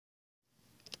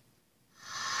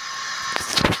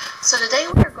So today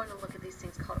we are going to look at these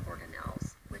things called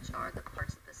organelles, which are the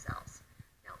parts of the cells.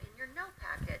 Now in your note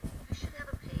packet, you should have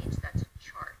a page that's a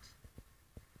chart.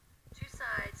 Two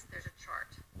sides, there's a chart.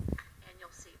 And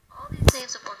you'll see all these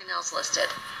names of organelles listed.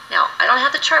 Now, I don't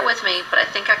have the chart with me, but I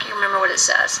think I can remember what it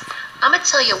says. I'm going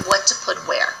to tell you what to put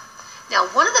where. Now,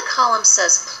 one of the columns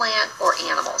says plant or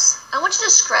animals. I want you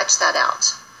to scratch that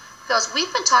out, because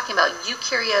we've been talking about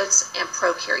eukaryotes and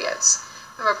prokaryotes.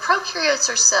 Remember, prokaryotes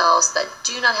are cells that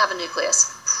do not have a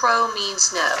nucleus. Pro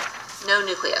means no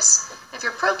nucleus. If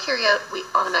you're a prokaryote, we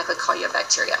automatically call you a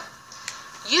bacteria.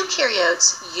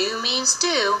 Eukaryotes, eu means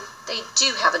do, they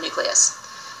do have a nucleus.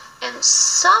 And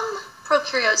some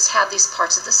prokaryotes have these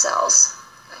parts of the cells.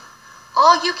 Okay?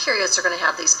 All eukaryotes are going to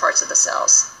have these parts of the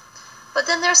cells. But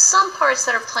then there's some parts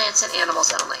that are plants and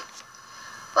animals only.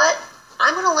 But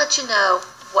I'm going to let you know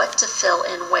what to fill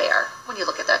in where when you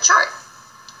look at that chart.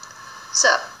 So,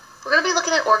 we're going to be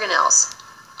looking at organelles.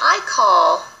 I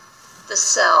call the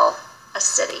cell a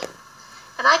city.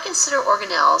 And I consider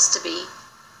organelles to be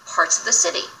parts of the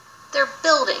city. They're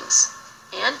buildings.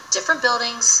 And different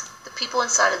buildings, the people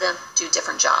inside of them do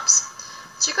different jobs.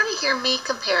 So you're going to hear me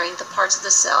comparing the parts of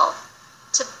the cell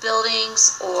to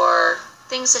buildings or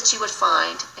things that you would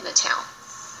find in a town.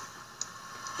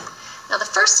 Now the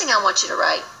first thing I want you to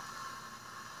write,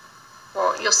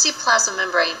 well, you'll see plasma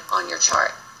membrane on your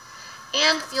chart.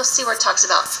 And you'll see where it talks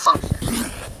about function.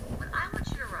 What I want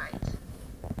you to write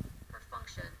for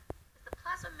function is the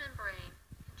plasma membrane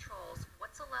controls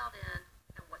what's allowed in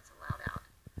and what's allowed out.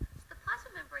 So the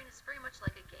plasma membrane is very much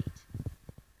like a gate.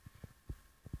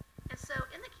 And so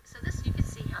this you can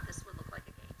see how this would look like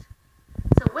a gate.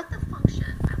 So with the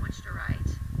function, I want you to write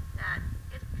that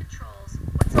it controls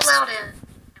what's allowed in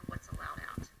and what's allowed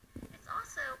out. It's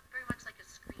also very much like a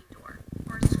screen door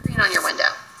or a screen on your window.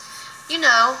 You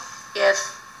know,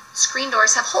 if screen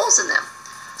doors have holes in them.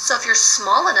 So if you're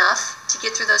small enough to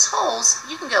get through those holes,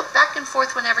 you can go back and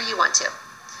forth whenever you want to.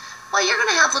 Well, you're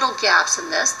going to have little gaps in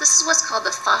this. This is what's called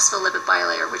the phospholipid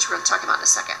bilayer, which we're going to talk about in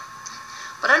a second.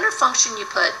 But under function, you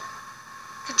put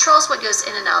controls what goes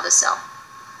in and out of the cell.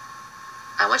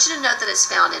 I want you to note that it's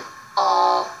found in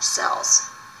all cells.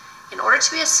 In order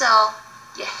to be a cell,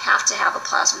 you have to have a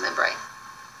plasma membrane.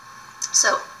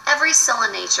 So every cell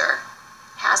in nature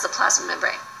has the plasma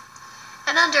membrane.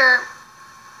 And under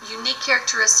unique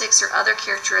characteristics or other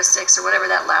characteristics or whatever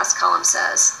that last column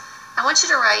says, I want you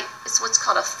to write, it's what's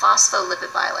called a phospholipid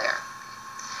bilayer.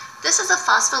 This is a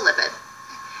phospholipid,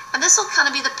 and this will kind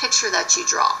of be the picture that you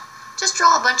draw. Just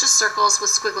draw a bunch of circles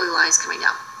with squiggly lines coming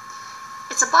down.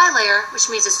 It's a bilayer, which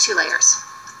means it's two layers.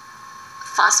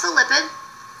 Phospholipid,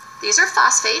 these are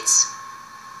phosphates,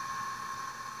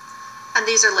 and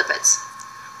these are lipids.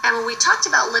 And when we talked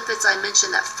about lipids, I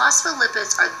mentioned that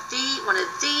phospholipids are one of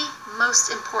the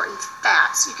most important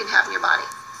fats you can have in your body.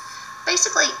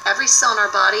 Basically, every cell in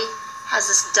our body has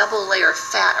this double layer of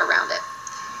fat around it.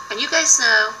 And you guys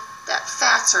know that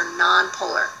fats are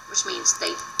non-polar, which means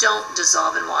they don't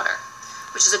dissolve in water,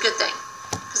 which is a good thing.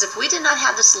 Because if we did not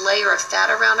have this layer of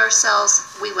fat around our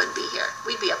cells, we wouldn't be here.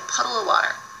 We'd be a puddle of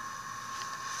water.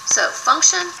 So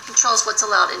function controls what's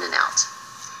allowed in and out.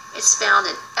 It's found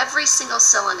in every single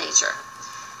cell in nature.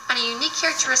 And a unique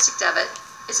characteristic of it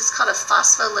is it's called a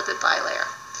phospholipid bilayer.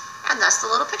 And that's the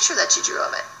little picture that you drew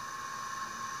of it.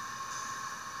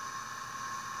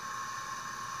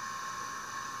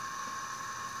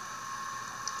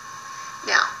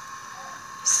 Now,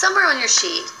 somewhere on your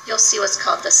sheet, you'll see what's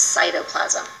called the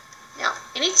cytoplasm. Now,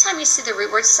 anytime you see the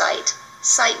root word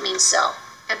cyte means cell,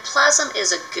 and plasm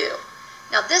is a goo.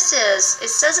 Now it says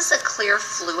it's a clear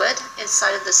fluid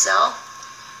inside of the cell.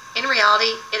 In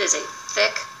reality, it is a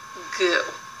thick goo.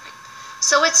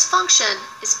 So its function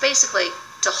is basically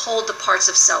to hold the parts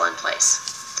of cell in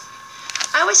place.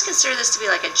 I always consider this to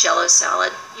be like a Jell-O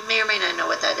salad. You may or may not know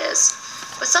what that is.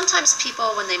 But sometimes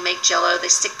people, when they make Jell-O, they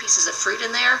stick pieces of fruit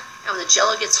in there. And when the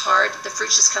Jell-O gets hard, the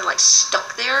fruit's just kind of like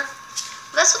stuck there.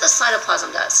 Well, that's what the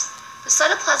cytoplasm does. The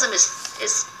cytoplasm is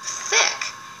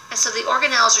thick. And so the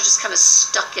organelles are just kind of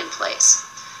stuck in place.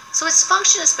 So its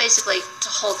function is basically to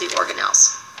hold the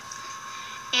organelles.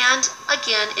 And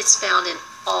again, it's found in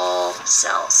all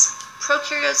cells.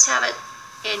 Prokaryotes have it,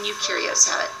 and eukaryotes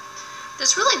have it.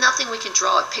 There's really nothing we can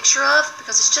draw a picture of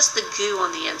because it's just the goo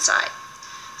on the inside.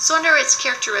 So under its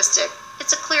characteristic,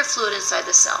 it's a clear fluid inside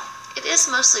the cell. It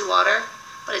is mostly water,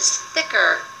 but it's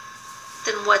thicker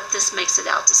than what this makes it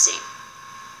out to seem.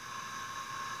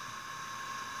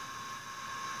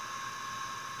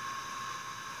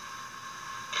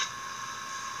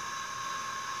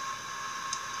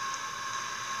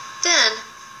 Then,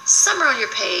 somewhere on your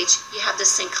page, you have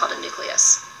this thing called a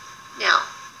nucleus. Now,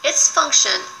 its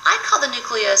function, I call the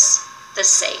nucleus the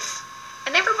safe.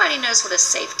 And everybody knows what a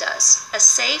safe does. A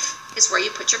safe is where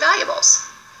you put your valuables.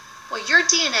 Well, your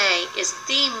DNA is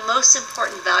the most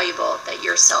important valuable that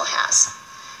your cell has.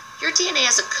 Your DNA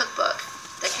has a cookbook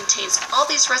that contains all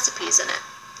these recipes in it.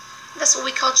 That's what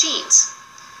we call genes.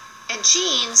 And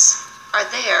genes are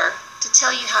there to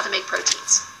tell you how to make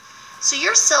proteins. So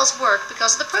your cells work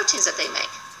because of the proteins that they make.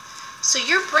 So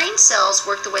your brain cells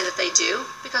work the way that they do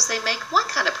because they make one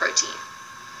kind of protein.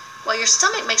 While your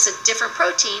stomach makes a different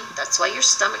protein, that's why your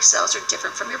stomach cells are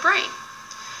different from your brain.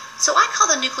 So I call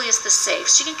the nucleus the safe.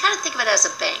 So you can kind of think of it as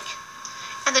a bank.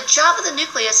 And the job of the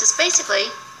nucleus is basically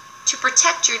to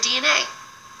protect your DNA.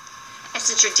 And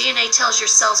since your DNA tells your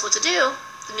cells what to do,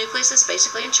 the nucleus is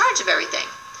basically in charge of everything.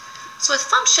 So with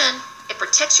function, it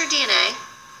protects your DNA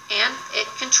and it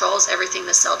controls everything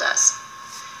the cell does.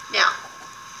 Now,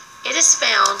 it is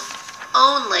found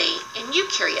only in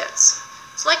eukaryotes.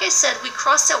 So like I said, we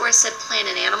crossed out where I said plant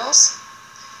and animals.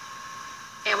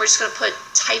 And we're just going to put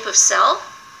type of cell.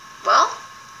 Well,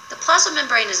 the plasma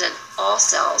membrane is in all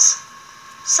cells.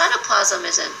 Cytoplasm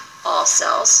is in all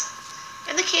cells.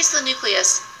 In the case of the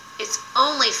nucleus, it's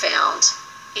only found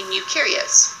in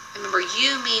eukaryotes. Remember,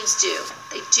 U means do.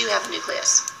 They do have a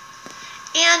nucleus.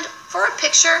 And for a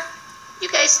picture, you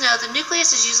guys know the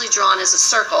nucleus is usually drawn as a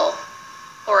circle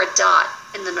or a dot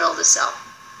in the middle of the cell.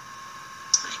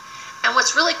 And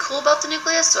what's really cool about the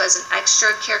nucleus, so as an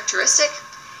extra characteristic,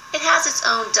 it has its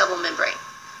own double membrane.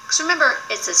 Because remember,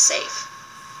 it's a safe.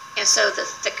 And so the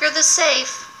thicker the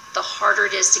safe, the harder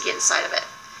it is to get inside of it.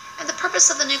 And the purpose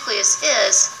of the nucleus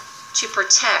is to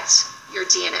protect your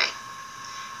DNA.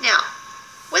 Now,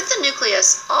 with the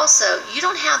nucleus also, you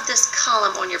don't have this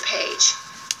column on your page.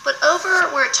 But over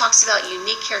where it talks about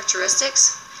unique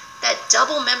characteristics, that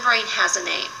double membrane has a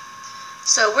name.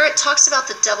 So where it talks about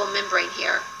the double membrane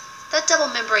here, that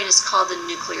double membrane is called the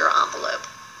nuclear envelope.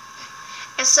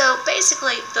 And so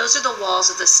basically, those are the walls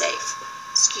of the safe.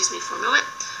 Excuse me for a moment.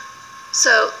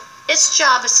 So its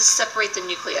job is to separate the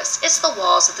nucleus. It's the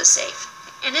walls of the safe.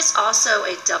 And it's also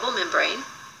a double membrane,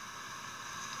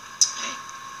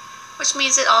 which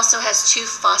means it also has two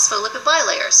phospholipid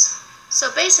bilayers.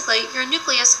 So basically, your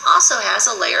nucleus also has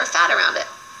a layer of fat around it.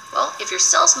 Well, if your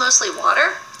cell's mostly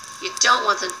water, you don't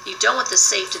want the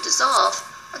safe to dissolve,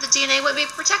 or the DNA wouldn't be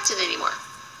protected anymore.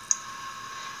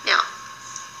 Now,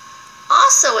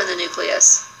 also in the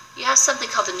nucleus, you have something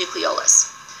called the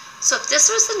nucleolus. So if this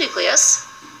was the nucleus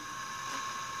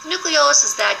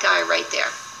is that guy right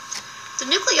there. The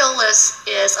nucleolus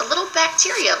is a little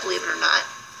bacteria, believe it or not,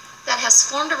 that has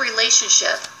formed a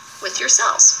relationship with your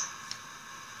cells.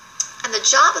 And the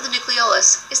job of the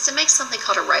nucleolus is to make something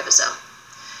called a ribosome.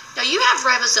 Now you have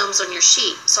ribosomes on your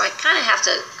sheet, so I kind of have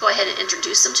to go ahead and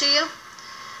introduce them to you.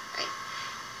 Right.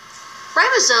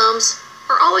 Ribosomes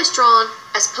are always drawn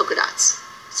as polka dots.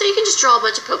 So you can just draw a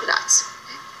bunch of polka dots.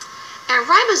 And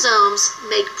ribosomes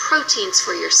make proteins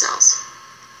for your cells.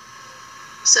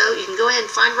 So you can go ahead and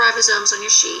find ribosomes on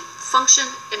your sheet. Function,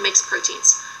 it makes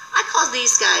proteins. I call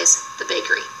these guys the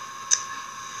bakery.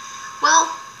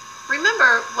 Well,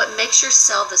 remember what makes your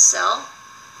cell the cell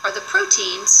are the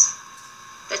proteins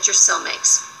that your cell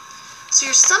makes. So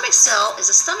your stomach cell is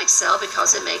a stomach cell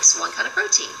because it makes one kind of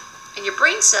protein. And your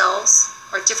brain cells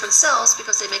are different cells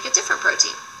because they make a different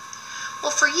protein.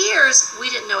 Well, for years,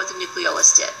 we didn't know what the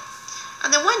nucleolus did.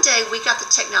 And then one day, we got the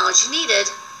technology needed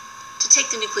to take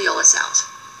the nucleolus out.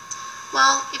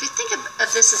 Well, if you think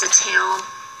of this as a town,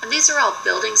 and these are all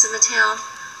buildings in the town,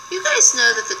 you guys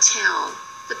know that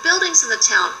the buildings in the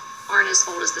town aren't as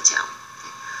old as the town.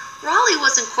 Raleigh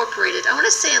was incorporated, I want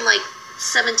to say in like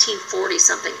 1740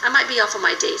 something. I might be off on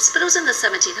my dates, but it was in the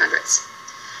 1700s.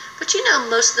 But you know,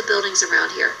 most of the buildings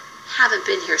around here haven't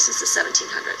been here since the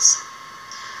 1700s.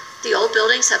 The old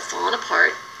buildings have fallen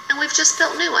apart, and we've just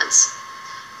built new ones.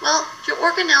 Well, your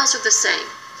organelles are the same.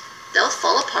 They'll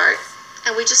fall apart,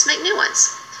 and we just make new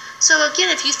ones. So again,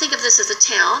 if you think of this as a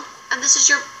town, and this is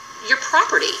your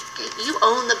property, okay? You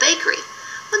own the bakery.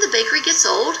 When the bakery gets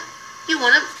old, you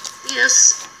want to,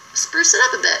 spruce it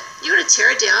up a bit. You're going to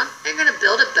tear it down, and you're going to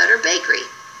build a better bakery.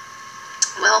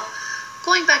 Well,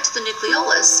 going back to the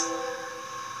nucleolus,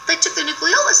 they took the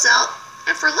nucleolus out,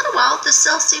 and for a little while, the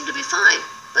cells seemed to be fine,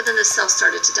 but then the cells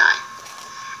started to die.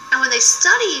 And when they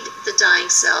studied the dying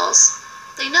cells,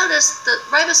 they noticed that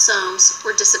ribosomes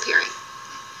were disappearing.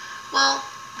 Well,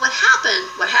 what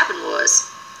happened was,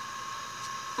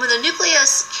 when the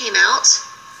nucleus came out,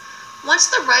 once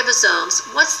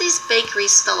these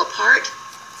bakeries fell apart,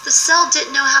 the cell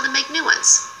didn't know how to make new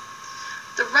ones.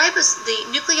 The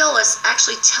nucleolus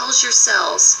actually tells your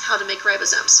cells how to make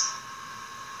ribosomes.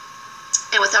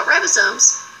 And without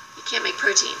ribosomes, you can't make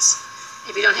proteins.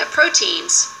 If you don't have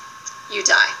proteins, you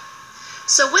die.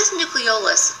 So with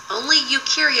nucleolus, only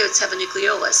eukaryotes have a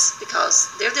nucleolus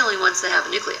because they're the only ones that have a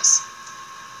nucleus.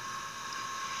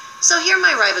 So here are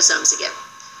my ribosomes again.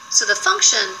 So the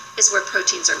function is where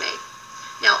proteins are made.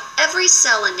 Now, every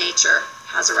cell in nature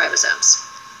has a ribosomes.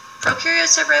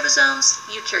 Prokaryotes have ribosomes,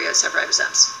 eukaryotes have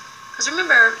ribosomes. Because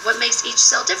remember, what makes each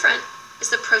cell different is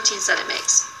the proteins that it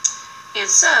makes. And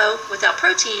so, without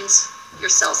proteins, your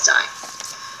cells die.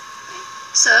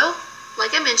 So,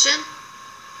 like I mentioned,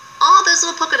 all those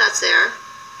little polka dots there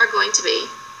are going to be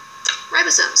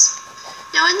ribosomes.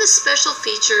 Now, in the special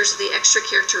features of the extra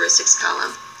characteristics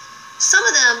column, some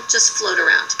of them just float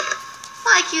around,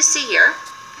 like you see here.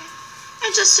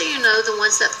 And just so you know, the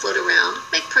ones that float around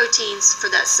make proteins for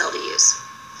that cell to use.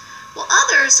 Well,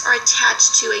 others are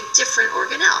attached to a different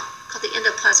organelle called the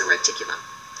endoplasmic reticulum,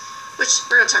 which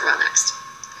we're going to talk about next.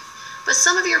 But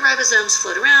some of your ribosomes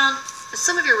float around, and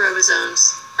some of your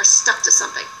ribosomes are stuck to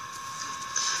something.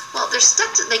 Well,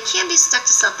 they can be stuck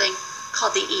to something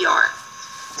called the ER.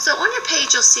 So on your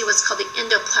page, you'll see what's called the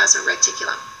endoplasmic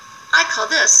reticulum. I call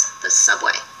this the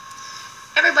subway.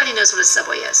 Everybody knows what a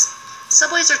subway is.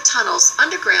 Subways are tunnels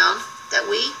underground that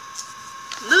we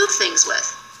move things with.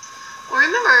 Well,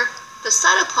 remember, the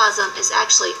cytoplasm is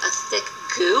actually a thick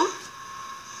goo.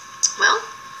 Well,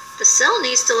 the cell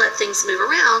needs to let things move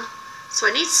around, so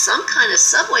I need some kind of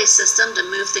subway system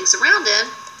to move things around in,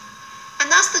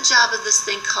 and that's the job of this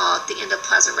thing called the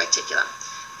endoplasmic reticulum.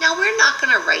 Now, we're not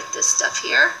going to write this stuff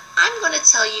here. I'm going to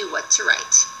tell you what to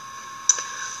write.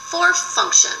 For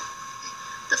function,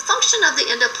 the function of the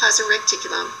endoplasmic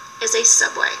reticulum is a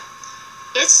subway.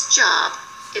 Its job,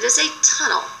 it is a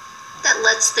tunnel that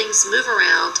lets things move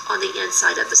around on the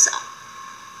inside of the cell.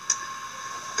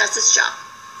 That's its job.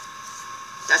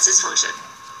 That's its function.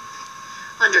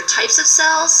 Under types of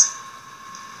cells,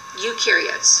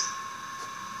 eukaryotes.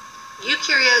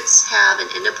 Eukaryotes have an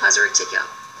endoplasmic reticulum.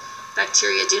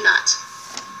 Bacteria do not.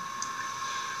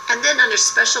 And then under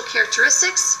special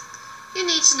characteristics, you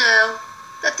need to know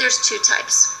that there's two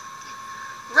types.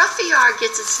 Rough ER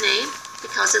gets its name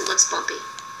because it looks bumpy.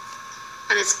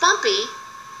 And it's bumpy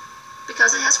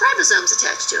because it has ribosomes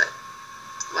attached to it.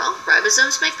 Well,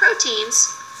 ribosomes make proteins,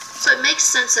 so it makes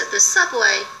sense that the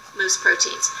subway moves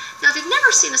proteins. Now, if you've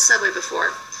never seen a subway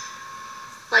before,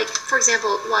 like, for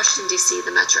example, Washington, D.C.,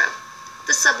 the metro,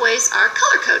 the subways are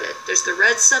color-coded. There's the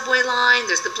red subway line,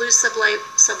 there's the blue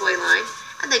subway line,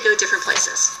 and they go different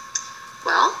places.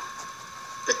 Well,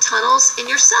 the tunnels in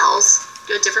your cells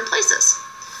go different places.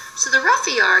 So the rough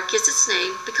ER gets its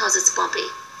name because it's bumpy,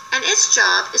 and its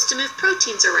job is to move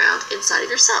proteins around inside of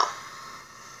your cell.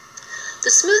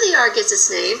 The smooth ER gets its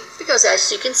name because,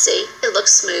 as you can see, it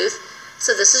looks smooth.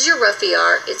 So this is your rough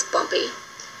ER, it's bumpy.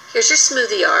 Here's your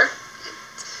smooth ER.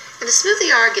 And the smooth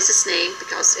ER gets its name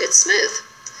because it's smooth.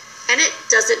 And it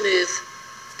doesn't move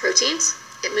proteins,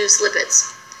 it moves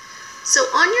lipids. So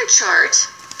on your chart,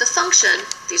 the function,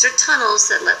 these are tunnels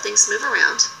that let things move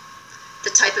around. The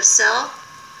type of cell,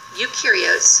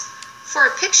 eukaryotes. For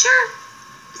a picture,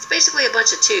 it's basically a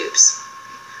bunch of tubes,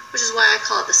 which is why I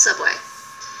call it the subway.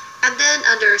 And then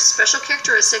under special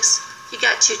characteristics, you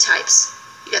got two types.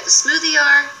 You got the smooth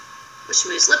ER, which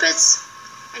moves lipids,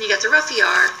 and you got the rough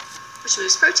ER, which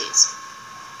moves proteins.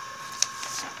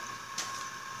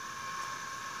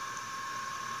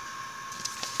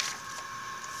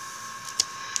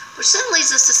 Which then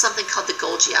leads us to something called the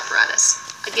Golgi apparatus.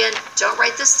 Again, don't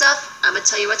write this stuff. I'm going to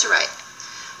tell you what to write.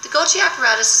 The Golgi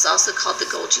apparatus is also called the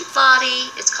Golgi body.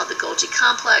 It's called the Golgi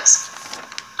complex.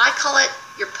 I call it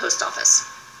your post office.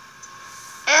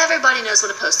 Everybody knows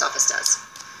what a post office does.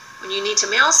 When you need to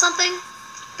mail something,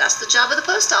 that's the job of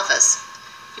the post office.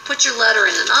 You put your letter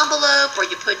in an envelope, or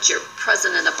you put your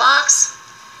present in a box,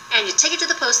 and you take it to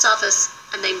the post office,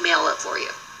 and they mail it for you.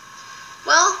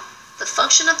 Well, the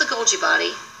function of the Golgi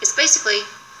body is basically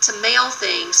to mail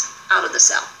things out of the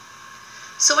cell.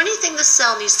 So anything the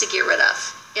cell needs to get rid of,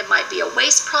 it might be a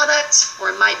waste product, or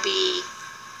it might be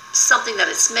something that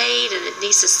it's made and it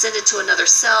needs to send it to another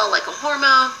cell like a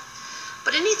hormone.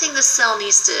 But anything the cell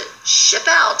needs to ship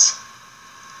out,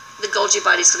 the Golgi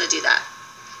body is going to do that.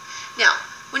 Now,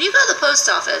 when you go to the post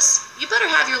office, you better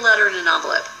have your letter in an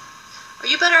envelope, or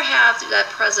you better have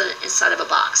that present inside of a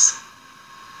box.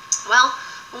 Well,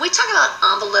 when we talk about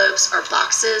envelopes or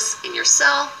boxes in your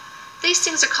cell, these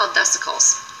things are called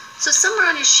vesicles. So somewhere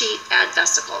on your sheet, add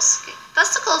vesicles. Okay.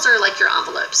 Vesicles are like your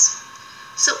envelopes.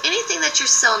 So anything that your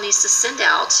cell needs to send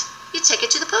out, you take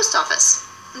it to the post office.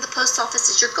 And the post office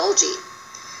is your Golgi.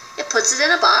 It puts it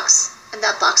in a box, and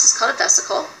that box is called a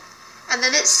vesicle, and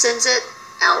then it sends it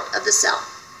out of the cell.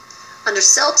 Under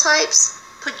cell types,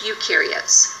 put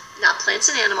eukaryotes, not plants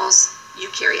and animals,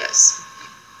 eukaryotes.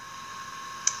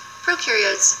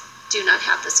 Prokaryotes do not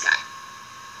have this guy.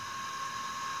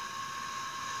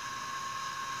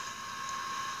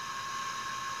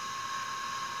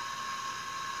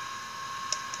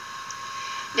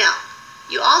 Now,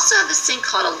 you also have this thing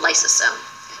called a lysosome.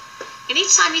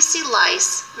 Anytime you see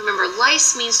lice, remember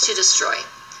lice means to destroy.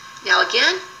 Now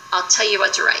again, I'll tell you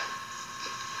what to write.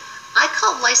 I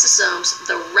call lysosomes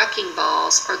the wrecking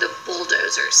balls or the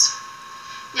bulldozers.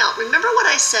 Now, remember what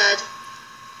I said?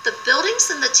 The buildings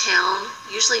in the town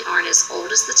usually aren't as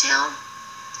old as the town.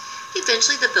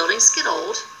 Eventually the buildings get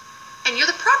old, and you're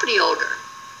the property owner.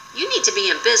 You need to be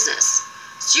in business.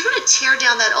 So you're going to tear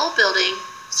down that old building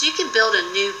so you can build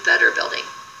a new, better building.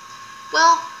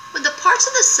 Well, when the parts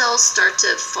of the cells start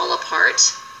to fall apart,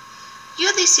 you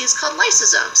have these things called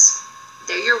lysosomes.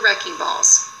 They're your wrecking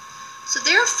balls. So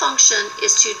their function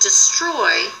is to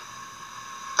destroy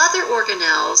other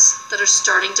organelles that are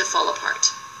starting to fall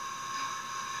apart.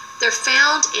 They're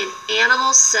found in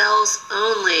animal cells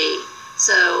only.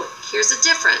 So here's the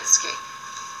difference. Okay.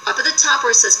 Up at the top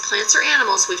where it says plants or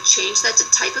animals, we've changed that to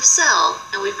type of cell,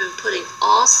 and we've been putting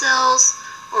all cells,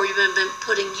 or we've been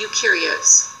putting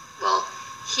eukaryotes. Well,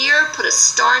 here put a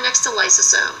star next to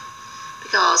lysosome,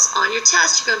 because on your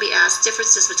test you're going to be asked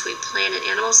differences between plant and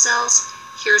animal cells.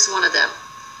 Here's one of them.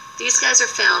 These guys are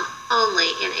found only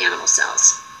in animal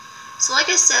cells. So like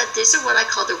I said, these are what I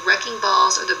call the wrecking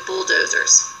balls or the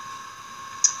bulldozers.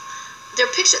 They're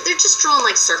just drawn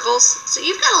like circles, so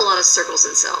you've got a lot of circles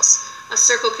in cells. A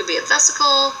circle could be a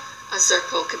vesicle, a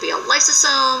circle could be a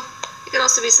lysosome, it could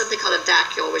also be something called a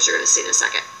vacuole, which you're going to see in a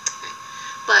second. Okay.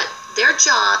 But their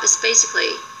job is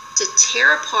basically to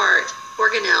tear apart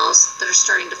organelles that are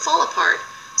starting to fall apart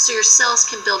so your cells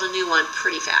can build a new one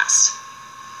pretty fast.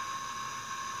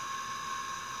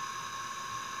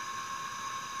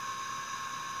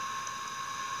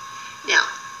 Now,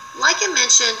 like I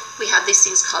mentioned, we have these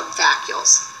things called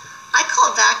vacuoles. I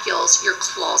call vacuoles your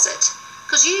closet,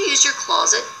 because you use your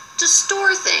closet to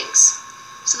store things.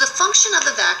 So the function of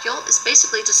the vacuole is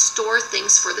basically to store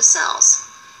things for the cells.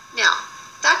 Now,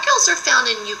 vacuoles are found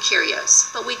in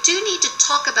eukaryotes, but we do need to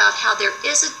talk about how there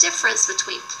is a difference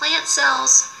between plant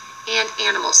cells and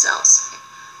animal cells.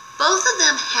 Both of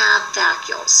them have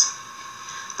vacuoles.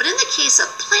 But in the case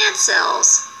of plant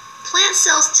cells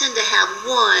tend to have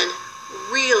one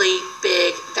really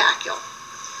big vacuole.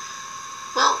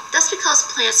 Well, that's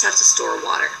because plants have to store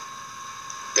water.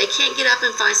 They can't get up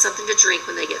and find something to drink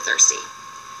when they get thirsty.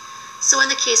 So in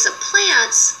the case of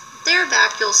plants, their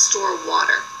vacuoles store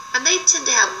water, and they tend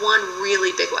to have one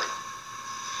really big one.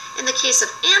 In the case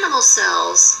of animal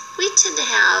cells, we tend to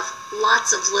have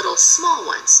lots of little small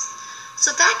ones.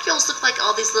 So vacuoles look like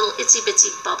all these little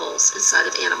itsy-bitsy bubbles inside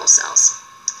of animal cells.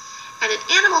 And in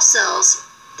animal cells,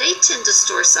 they tend to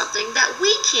store something that we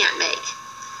can't make.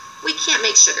 We can't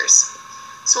make sugars.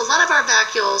 So a lot of our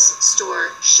vacuoles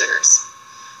store sugars.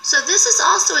 So this is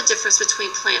also a difference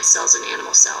between plant cells and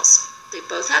animal cells. They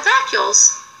both have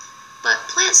vacuoles, but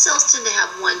plant cells tend to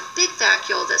have one big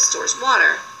vacuole that stores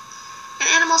water, and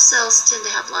animal cells tend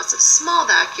to have lots of small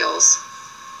vacuoles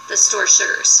that store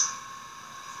sugars.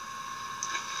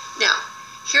 Now,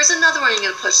 here's another one you're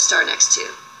going to put a star next to,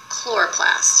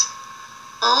 chloroplast.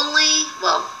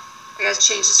 I got to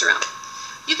change this around.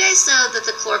 You guys know that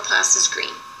the chloroplast is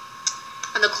green,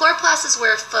 and the chloroplast is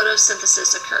where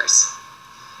photosynthesis occurs.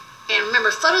 And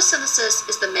remember, photosynthesis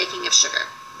is the making of sugar.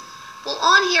 Well,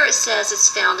 on here it says it's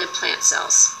found in plant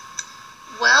cells.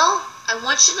 Well, I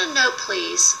want you to note,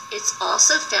 please, it's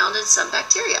also found in some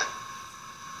bacteria.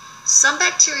 Some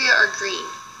bacteria are green.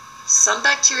 Some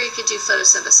bacteria can do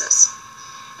photosynthesis.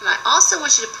 And I also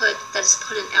want you to put that it's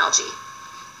put in algae.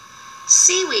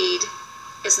 Seaweed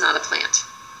is not a plant.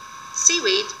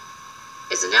 Seaweed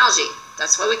is an algae.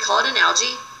 That's why we call it an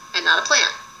algae and not a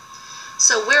plant.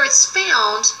 So where it's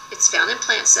found in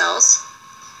plant cells,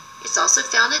 it's also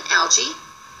found in algae,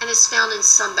 and it's found in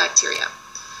some bacteria.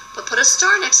 But put a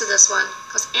star next to this one,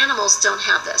 because animals don't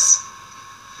have this.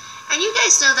 And you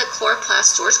guys know that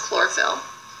chloroplast stores chlorophyll.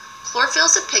 Chlorophyll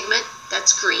is a pigment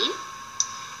that's green,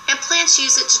 and plants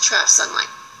use it to trap sunlight.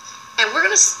 And we're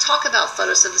going to talk about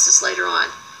photosynthesis later on,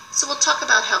 so we'll talk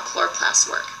about how chloroplasts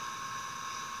work.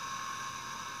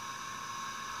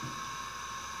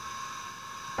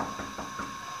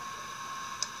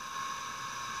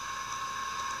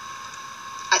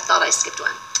 I thought I skipped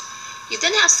one. You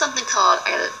then have something called,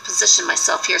 I gotta position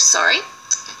myself here, sorry.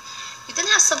 You then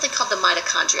have something called the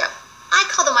mitochondria. I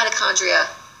call the mitochondria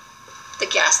the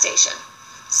gas station.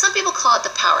 Some people call it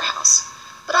the powerhouse.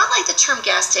 But I like the term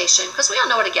gas station because we all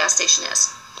know what a gas station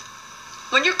is.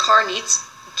 When your car needs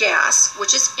gas,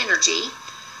 which is energy.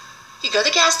 You go to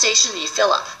the gas station and you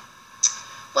fill up.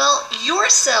 Well, your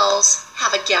cells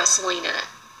have a gasoline in it,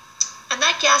 and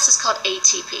that gas is called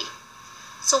ATP.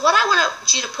 So what I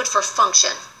want you to put for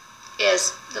function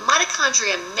is the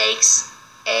mitochondria makes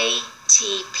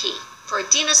ATP, for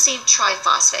adenosine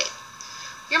triphosphate.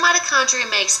 Your mitochondria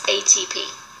makes ATP,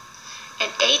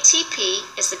 and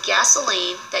ATP is the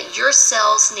gasoline that your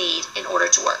cells need in order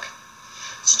to work.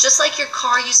 So just like your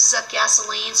car uses up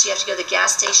gasoline, so you have to go to the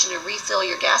gas station and refill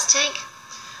your gas tank,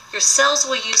 your cells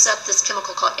will use up this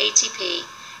chemical called ATP,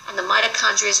 and the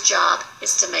mitochondria's job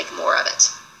is to make more of it.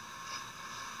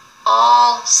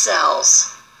 All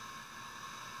cells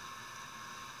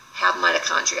have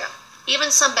mitochondria,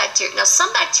 even some bacteria. Now,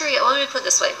 some bacteria, let me put it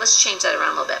this way, let's change that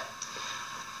around a little bit.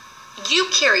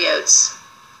 Eukaryotes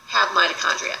have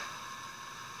mitochondria.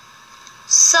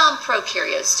 Some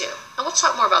prokaryotes do, and we'll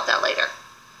talk more about that later.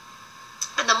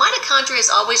 And the mitochondria is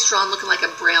always drawn looking like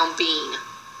a brown bean.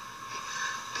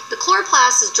 The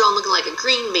chloroplast is drawn looking like a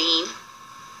green bean.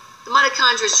 The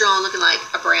mitochondria is drawn looking like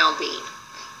a brown bean.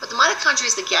 But the mitochondria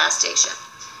is the gas station.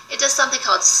 It does something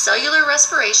called cellular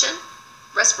respiration.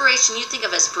 Respiration you think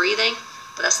of as breathing,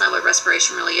 but that's not what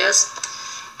respiration really is.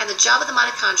 And the job of the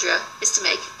mitochondria is to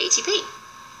make ATP.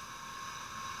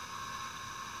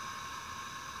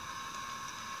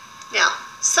 Now,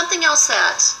 something else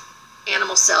that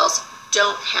animal cells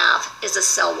don't have is a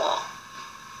cell wall.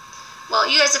 Well,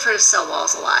 you guys have heard of cell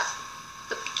walls a lot.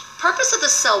 The purpose of the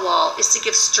cell wall is to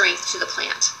give strength to the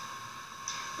plant.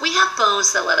 We have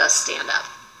bones that let us stand up.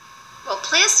 Well,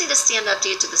 plants need to stand up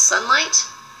due to the sunlight,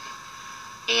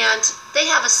 and they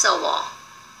have a cell wall.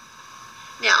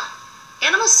 Now,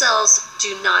 animal cells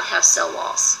do not have cell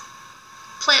walls.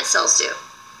 Plant cells do.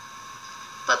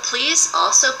 But please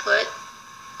also put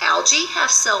algae have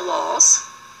cell walls,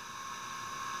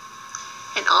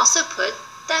 and also put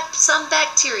that some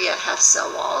bacteria have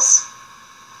cell walls.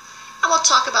 And we'll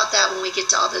talk about that when we get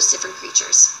to all those different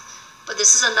creatures. But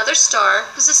this is another star,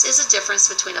 because this is a difference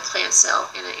between a plant cell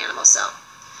and an animal cell.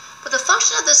 But the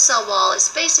function of this cell wall is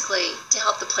basically to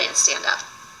help the plant stand up.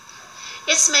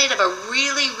 It's made of a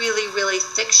really, really, really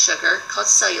thick sugar called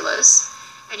cellulose.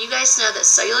 And you guys know that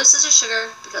cellulose is a sugar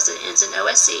because it ends in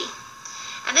OSE.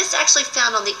 And it's actually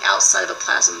found on the outside of a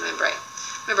plasma membrane.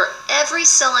 Remember, every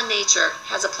cell in nature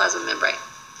has a plasma membrane.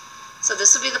 So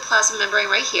this would be the plasma membrane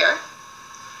right here.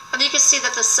 And you can see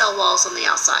that the cell wall is on the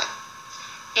outside.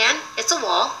 And it's a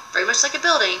wall, very much like a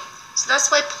building. So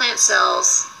that's why plant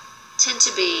cells tend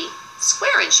to be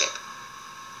square in shape.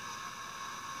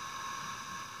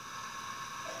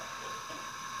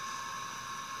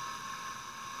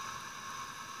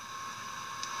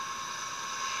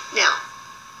 Now,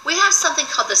 we have something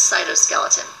called the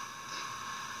cytoskeleton.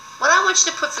 What I want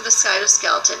you to put for the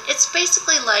cytoskeleton, it's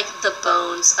basically like the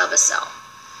bones of a cell.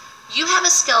 You have a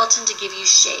skeleton to give you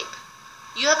shape.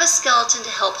 You have a skeleton to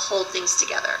help hold things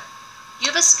together. You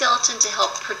have a skeleton to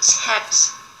help protect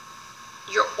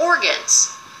your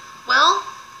organs. Well,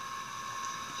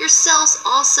 your cells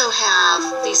also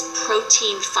have these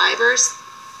protein fibers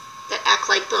that act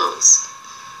like bones.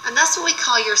 And that's what we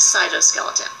call your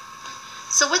cytoskeleton.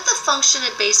 So with the function,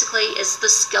 it basically is the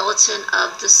skeleton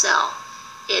of the cell.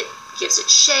 It gives it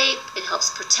shape, it helps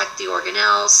protect the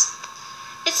organelles.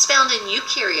 It's found in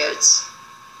eukaryotes.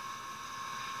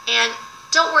 And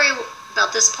don't worry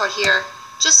about this part here,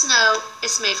 just know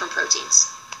it's made from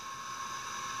proteins.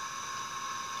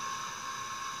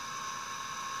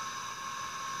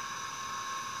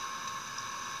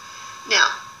 Now,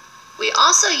 we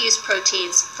also use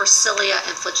proteins for cilia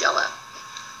and flagella.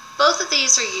 Both of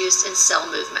these are used in cell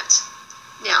movement.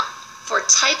 Now, for a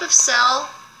type of cell,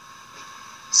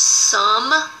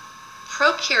 some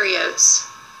prokaryotes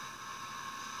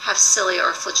have cilia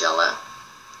or flagella,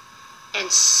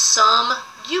 and some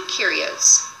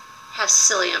eukaryotes have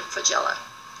cilia and flagella.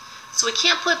 So we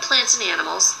can't put plants and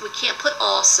animals, we can't put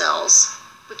all cells,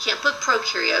 we can't put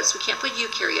prokaryotes, we can't put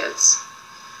eukaryotes.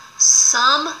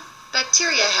 Some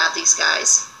bacteria have these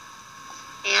guys,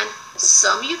 and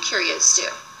some eukaryotes do.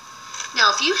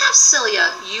 Now, if you have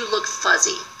cilia, you look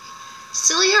fuzzy.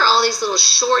 Cilia are all these little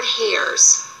short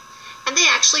hairs, and they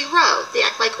actually row. They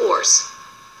act like oars.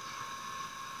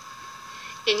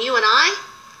 In you and I,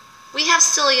 we have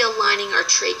cilia lining our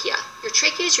trachea. Your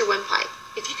trachea is your windpipe.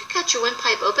 If you could cut your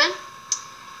windpipe open,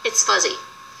 it's fuzzy.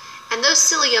 And those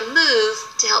cilia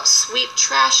move to help sweep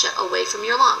trash away from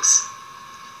your lungs.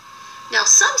 Now,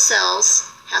 some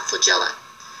cells have flagella.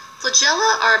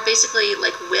 Flagella are basically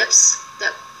like whips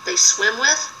that they swim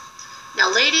with.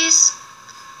 Now, ladies,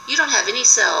 you don't have any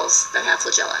cells that have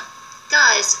flagella.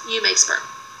 Guys, you make sperm.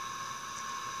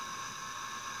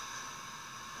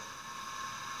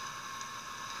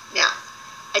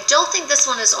 don't think this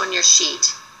one is on your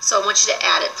sheet, so I want you to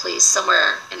add it, please,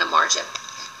 somewhere in the margin.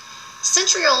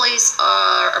 Centrioles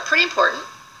are pretty important.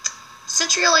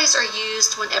 Centrioles are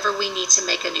used whenever we need to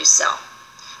make a new cell.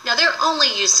 Now, they're only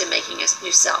used in making a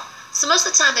new cell, so most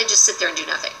of the time they just sit there and do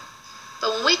nothing.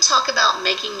 But when we talk about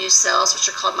making new cells, which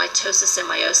are called mitosis and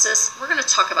meiosis, we're going to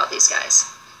talk about these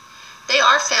guys. They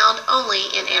are found only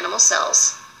in animal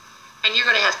cells, and you're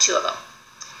going to have two of them.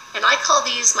 And I call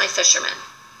these my fishermen.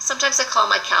 Sometimes I call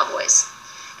them my cowboys.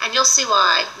 And you'll see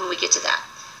why when we get to that.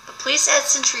 But please add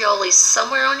centrioles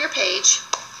somewhere on your page.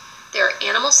 They're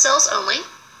animal cells only,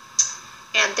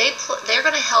 and they're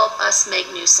going to help us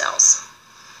make new cells.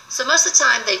 So most of the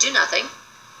time they do nothing,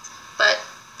 but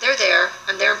they're there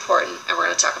and they're important, and we're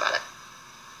going to talk about it.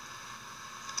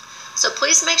 So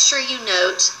please make sure you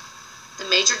note the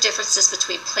major differences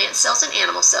between plant cells and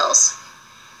animal cells.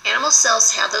 Animal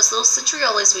cells have those little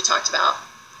centrioles we talked about.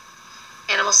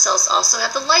 Animal cells also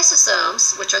have the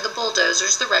lysosomes, which are the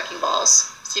bulldozers, the wrecking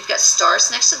balls. So you've got stars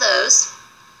next to those.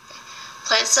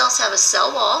 Plant cells have a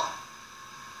cell wall.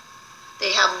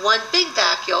 They have one big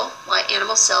vacuole, while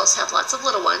animal cells have lots of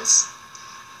little ones.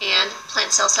 And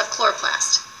plant cells have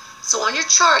chloroplast. So on your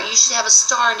chart, you should have a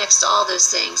star next to all those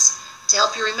things to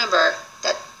help you remember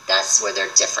that that's where they're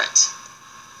different.